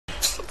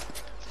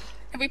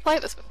Have we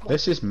played this before?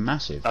 This is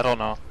massive. I don't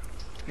know.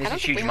 This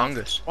is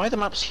humongous. Why are the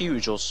maps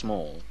huge or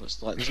small?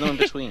 There's no in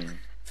between.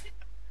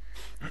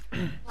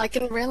 Like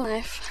in real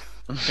life.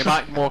 It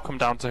might more come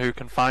down to who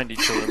can find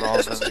each other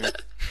rather than who...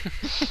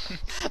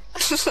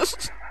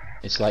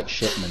 It's like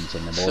shipment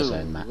in the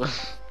Warzone map.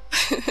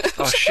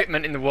 Oh,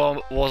 shipment in the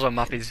Warzone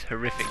map is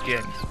horrific,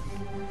 James.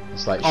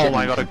 It's like Oh shipment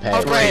my god,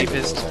 compared a grave to the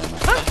is... Warzone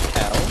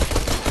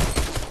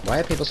map. Why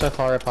are people so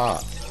far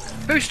apart?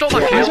 Who stole my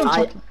Who's kill?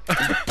 on top?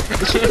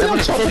 Is he on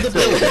top of the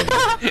building?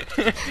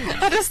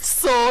 I just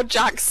saw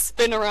Jack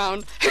spin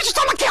around. Who just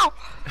stole my kill?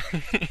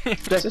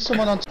 Is there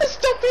someone on top?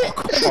 Stop it!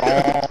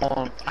 Come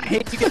on! I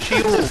hate to get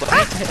shield.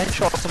 I hate to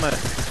headshot someone.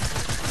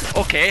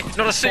 Okay,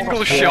 not a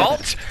single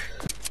shot.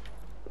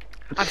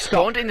 I've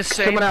spawned in the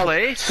same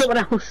place. Someone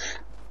else!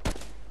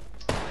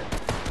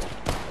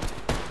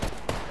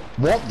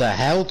 What the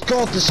hell?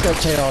 God, the scope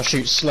TR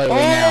shoots slowly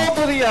now.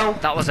 Bloody hell!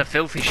 That was a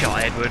filthy shot,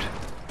 Edward.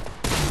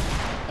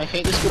 I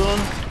hate this gun.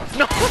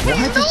 No!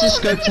 Why does the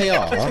scope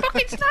TR?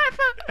 Fucking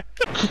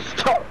sniper!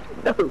 Stop!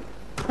 No!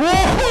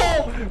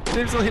 Whoa!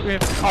 James will hit me.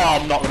 Oh,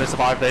 I'm not gonna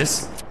survive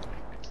this.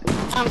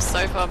 I'm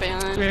so far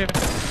behind.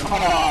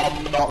 Oh,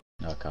 I'm not.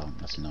 No, I can't.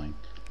 That's annoying.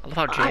 I love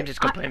how James is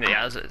complaining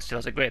that he still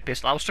has a great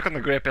pistol. I was stuck on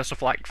the great pistol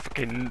for like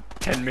fucking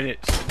 10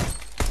 minutes.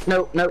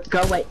 No, no,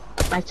 go away.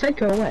 I said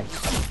go away.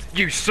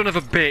 You son of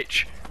a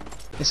bitch!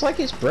 It's like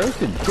it's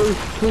broken.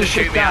 Just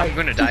shoot me, I'm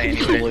gonna die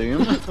anyway.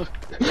 Bloom.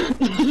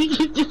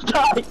 Just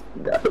die!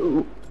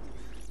 No!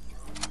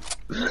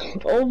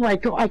 Oh my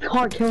god, I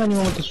can't kill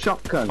anyone with a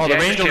shotgun. Oh, the Yeah,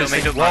 range on kill this me,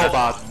 is don't well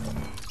matter.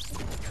 bad.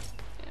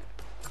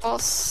 Of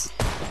course.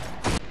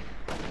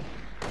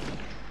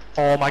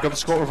 Oh my god, the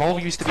Scott Revolver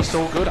used to be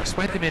so good. I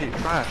swear they made it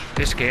trash.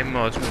 This game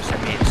mode's gonna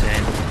send me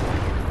insane.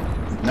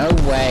 No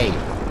way.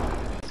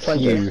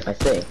 You. I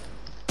see.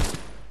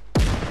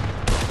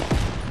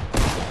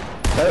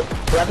 So,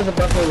 whoever's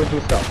above me would you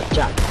stop?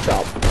 Jack,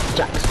 stop.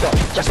 Jack, stop.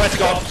 Jack, I swear to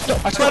God!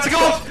 Stop. I swear to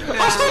God!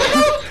 I swear to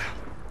God!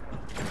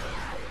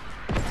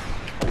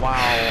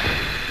 Wow.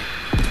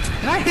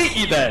 Did I hit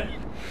you then?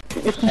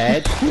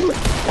 Ed?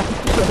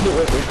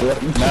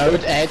 No,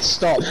 Ed,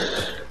 stop.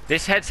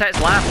 This headset's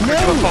loud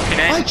because you're a fucking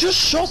I Ed. just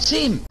shot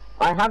him.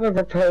 I have a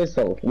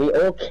proposal. We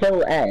all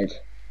kill Ed.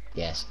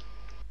 Yes.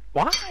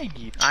 Why?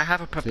 I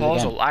have a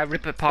proposal. I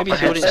rip apart Maybe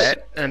my do it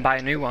headset and buy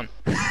a new one.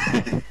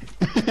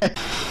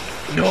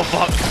 No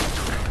fuck.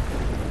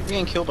 You're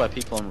getting killed by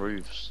people on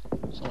roofs.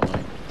 It's not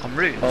annoying. On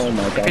roofs. Oh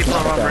my If god. people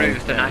are on not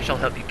roofs, then I shall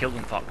help you kill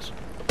them, Fox.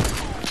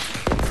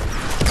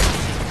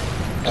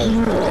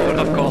 But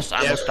of course,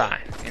 I must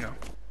die, you know.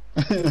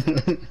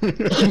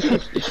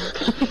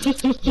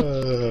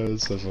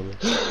 That's so funny.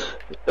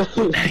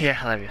 Yeah,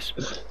 hilarious.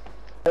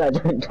 I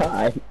don't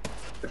die.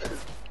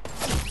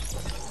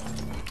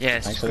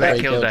 Yes, Thanks for the great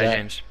free kill kill, there, Jack.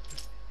 James.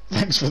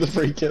 Thanks for the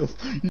free kill.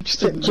 You just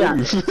didn't Jack,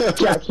 move.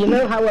 Jack, you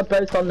know how we're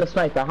both on the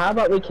sniper. How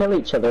about we kill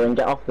each other and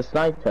get off the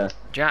sniper?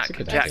 Jack, That's a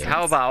good Jack, idea.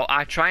 how about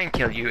I try and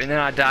kill you and then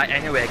I die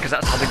anyway, because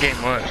that's how the game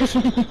works.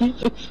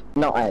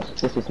 Not Ed.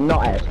 This is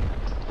not Ed.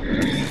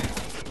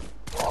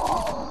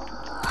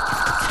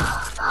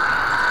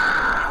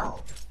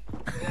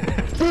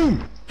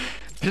 Boom!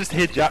 Just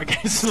hit Jack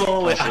getting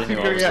slowly I shouldn't know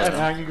what I was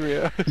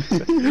angrier and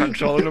saying. angrier.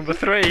 Controller number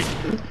 3.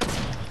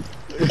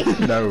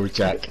 No,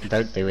 Jack,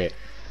 don't do it.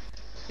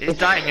 He's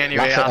dying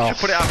anyway, Laugh it I should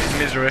off. put it out of his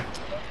misery.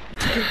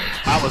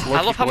 That was lucky.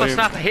 I love how my Bloom.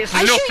 sniper hits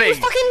I shoot you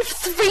nothing! fucking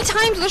 3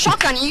 times with a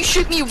shotgun. You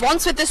shoot me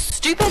once with this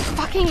stupid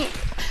fucking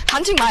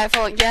hunting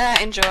rifle. Yeah,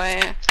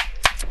 enjoy.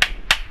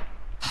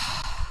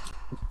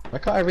 Why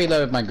can't I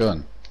reload my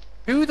gun?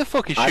 Who the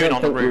fuck is I shooting don't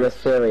on the think you were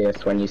roof?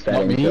 serious when you said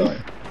Not me. enjoy.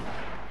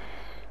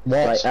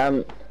 What?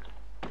 Like,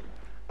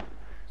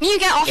 You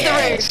get off the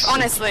Yes. roof,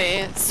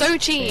 honestly. So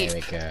cheap.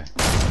 There we go.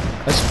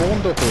 I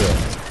spawned up here.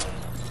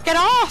 Get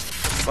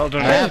off! Well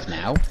done, I mate. have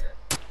now.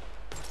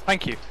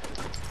 Thank you.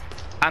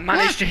 I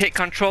managed to hit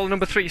controller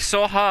number 3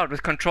 so hard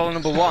with controller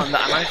number 1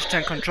 that I managed to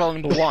turn controller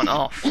number 1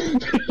 off.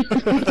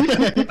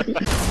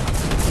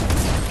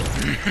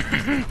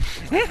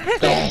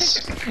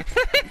 Yes!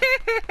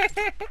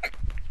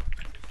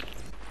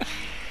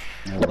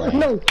 No way.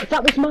 no,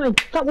 that was mine.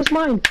 That was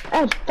mine.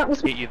 Ed, that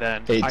was Hit you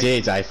then. It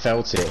did, I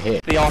felt it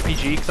hit. The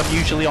RPG because I'm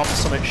usually on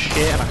some shit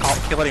and I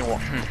can't kill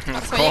anyone.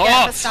 That's what you get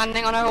for course.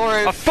 standing on a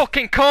Of roof.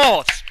 fucking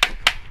course!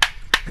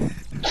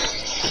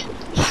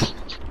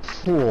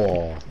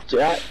 Whoa.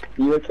 Jack.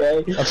 You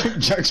okay? I think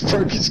Jack's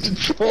broke his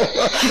controller.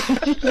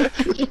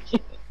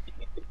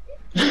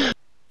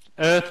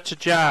 Earth to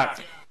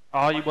Jack.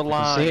 Are you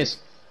alive?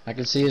 I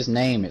can see his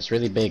name, it's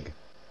really big.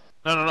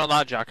 No, not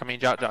that Jack. I mean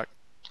Jack. I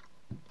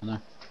know.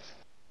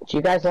 Do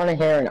you guys want to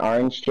hear an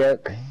orange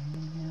joke?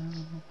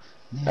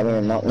 I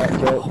mean, not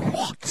joke.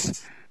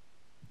 What?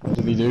 What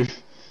did he do?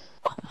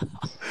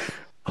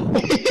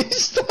 He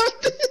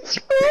stabbed his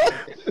throat!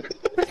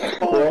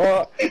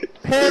 What?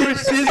 Pair of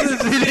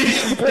scissors in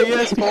his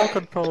PS4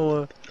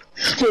 controller.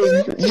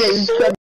 James,